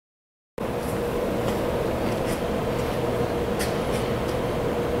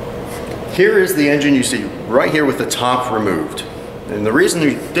Here is the engine you see right here with the top removed. And the reason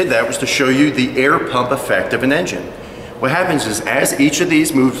we did that was to show you the air pump effect of an engine. What happens is as each of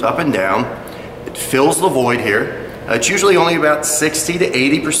these moves up and down, it fills the void here. It's usually only about 60 to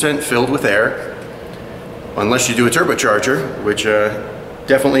 80% filled with air, unless you do a turbocharger, which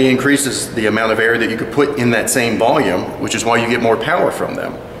definitely increases the amount of air that you could put in that same volume, which is why you get more power from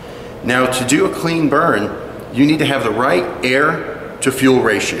them. Now, to do a clean burn, you need to have the right air to fuel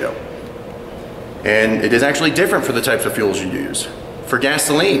ratio. And it is actually different for the types of fuels you use. For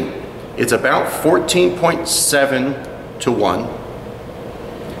gasoline, it's about 14.7 to 1.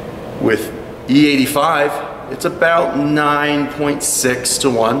 With E85, it's about 9.6 to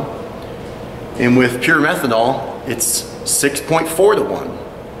 1. And with pure methanol, it's 6.4 to 1.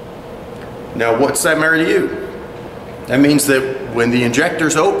 Now, what's that matter to you? That means that when the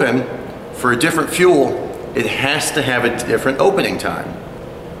injector's open for a different fuel, it has to have a different opening time.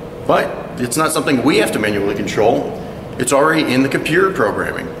 But it's not something we have to manually control. It's already in the computer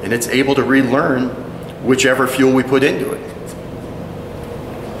programming, and it's able to relearn whichever fuel we put into it.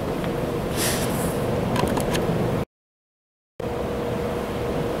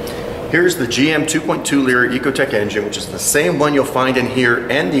 Here's the GM 2.2 liter Ecotec engine, which is the same one you'll find in here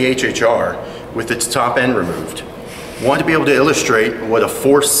and the HHR with its top end removed. I want to be able to illustrate what a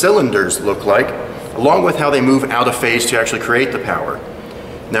 4 cylinders look like, along with how they move out of phase to actually create the power.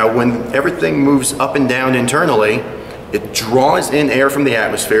 Now, when everything moves up and down internally, it draws in air from the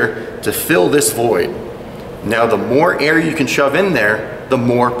atmosphere to fill this void. Now, the more air you can shove in there, the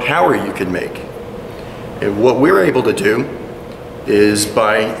more power you can make. And what we're able to do is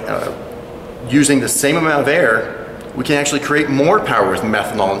by using the same amount of air, we can actually create more power with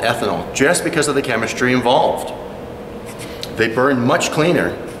methanol and ethanol just because of the chemistry involved. They burn much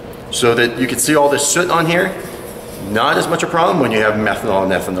cleaner, so that you can see all this soot on here. Not as much a problem when you have methanol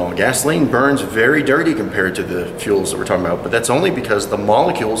and ethanol. Gasoline burns very dirty compared to the fuels that we're talking about, but that's only because the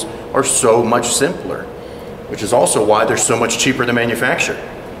molecules are so much simpler, which is also why they're so much cheaper to manufacture.